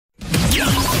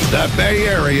The Bay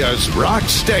Area's rock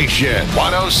station,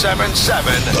 107.7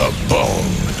 The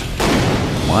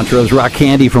Bone. Montrose Rock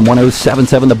Candy from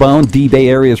 107.7 The Bone, the Bay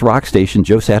Area's rock station.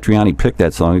 Joe Satriani picked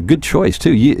that song. A good choice,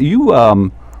 too. You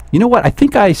know what? I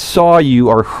think I saw you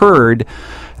or heard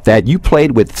that you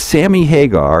played with Sammy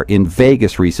Hagar in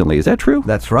Vegas recently. Is that true?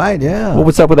 That's right, yeah. Well,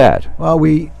 what's up with that? Well,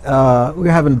 we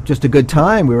were having just a good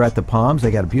time. We were at the Palms.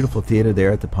 They got a beautiful theater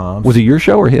there at the Palms. Was it your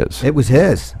show or his? It was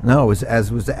his. No,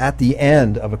 it was at the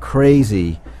end of a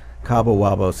crazy Cabo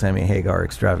Wabo Sammy Hagar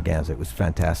extravaganza. It was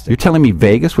fantastic. You're telling me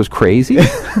Vegas was crazy?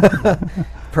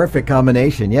 Perfect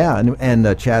combination, yeah.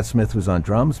 And Chad Smith was on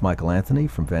drums. Michael Anthony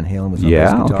from Van Halen was on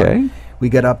bass guitar. Okay. We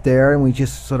got up there and we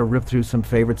just sort of ripped through some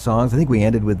favorite songs. I think we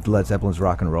ended with Led Zeppelin's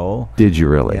Rock and Roll. Did you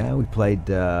really? Yeah, we played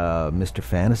Mr.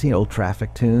 Fantasy, an old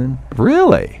Traffic tune.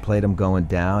 Really? Played him going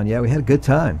down. Yeah, we had a good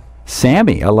time.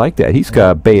 Sammy, I like that. He's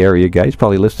got a Bay Area guy. He's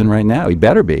probably listening right now. He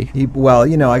better be. Well,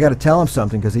 I got to tell him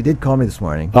something because he did call me this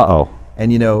morning. Uh-oh.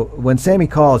 And, when Sammy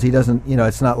calls, he doesn't,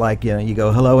 it's not like, you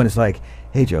go, hello, and it's like,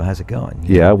 hey, Joe, how's it going?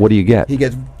 Yeah, what do you get? He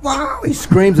gets, wow, he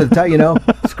screams at the time,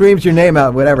 screams your name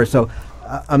out, whatever. So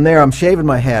I'm there, I'm shaving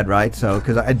my head, right? So,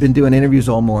 because I'd been doing interviews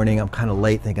all morning, I'm kind of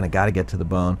late thinking I got to get to the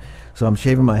bone. So I'm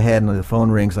shaving my head and the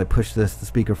phone rings, I push the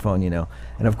speakerphone,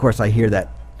 and of course I hear that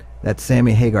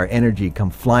Sammy Hagar energy come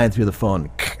flying through the phone,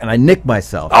 and I nick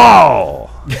myself. Oh!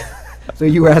 So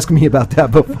you were asking me about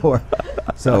that before.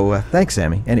 So thanks,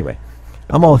 Sammy. Anyway,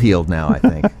 I'm all healed now, I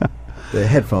think. The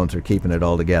headphones are keeping it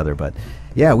all together. But,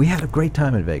 yeah, we had a great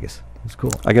time in Vegas. It was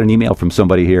cool. I got an email from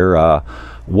somebody here.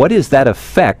 What is that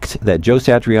effect that Joe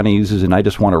Satriani uses in I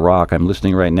Just Want to Rock? I'm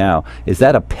listening right now. Is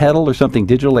that a pedal or something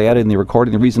digital they added in the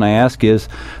recording? The reason I ask is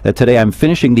that today I'm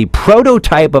finishing the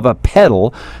prototype of a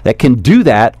pedal that can do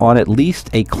that on at least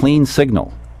a clean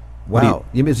signal. Wow.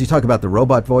 You talk about the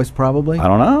robot voice probably? I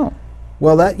don't know.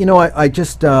 Well, that, I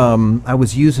just, I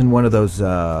was using one of those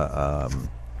CAD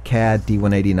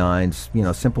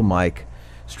D189s, simple mic,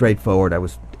 straightforward. I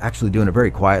was actually doing it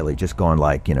very quietly, just going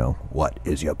like, what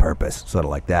is your purpose? Sort of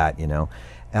like that,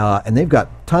 and they've got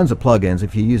tons of plugins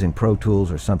if you're using Pro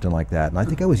Tools or something like that. And I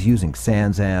think I was using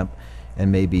SansAmp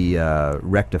and maybe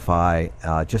Rectify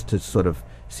just to sort of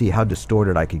see how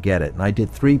distorted I could get it. And I did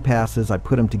 3 passes. I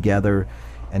put them together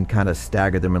and kind of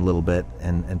staggered them a little bit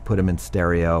and put them in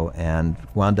stereo and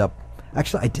wound up.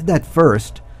 Actually, I did that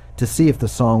first to see if the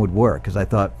song would work, because I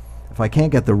thought if I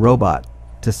can't get the robot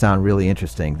to sound really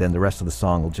interesting, then the rest of the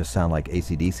song will just sound like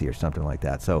AC/DC or something like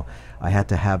that. So I had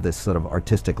to have this sort of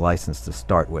artistic license to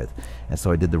start with, and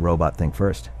so I did the robot thing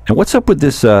first. And what's up with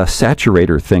this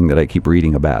saturator thing that I keep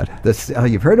reading about?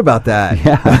 You've heard about that?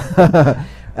 Yeah.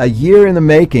 A year in the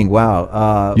making.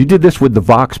 Wow. You did this with the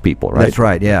Vox people, right? That's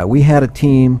right, yeah. We had a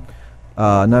team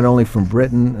not only from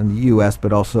Britain and the U.S.,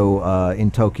 but also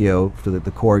in Tokyo for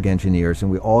the Korg engineers,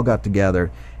 and we all got together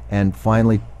and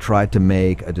finally tried to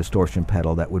make a distortion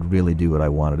pedal that would really do what I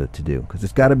wanted it to do. Because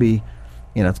it's got to be,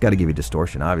 it's got to give you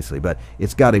distortion, obviously, but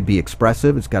it's got to be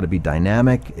expressive, it's got to be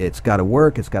dynamic, it's got to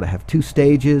work, it's got to have 2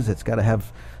 stages, it's got to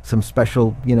have some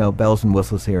special, bells and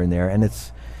whistles here and there, and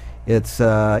it's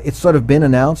sort of been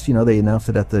announced. They announced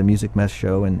it at the Music Mess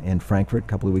show in Frankfurt a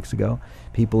couple of weeks ago.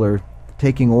 People are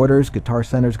taking orders. Guitar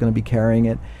Center's going to be carrying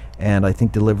it, and I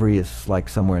think delivery is like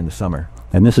somewhere in the summer.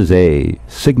 And this is a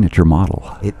signature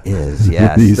model. It is,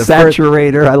 yes. The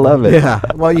saturator, I love it. Yeah,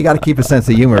 well, you got to keep a sense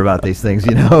of humor about these things,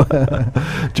 Joe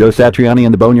Satriani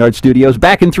in the Boneyard Studios,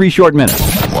 back in 3 short minutes.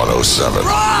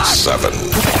 107.7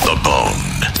 The Bone.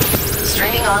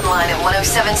 Streaming online at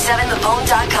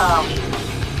 1077thebone.com.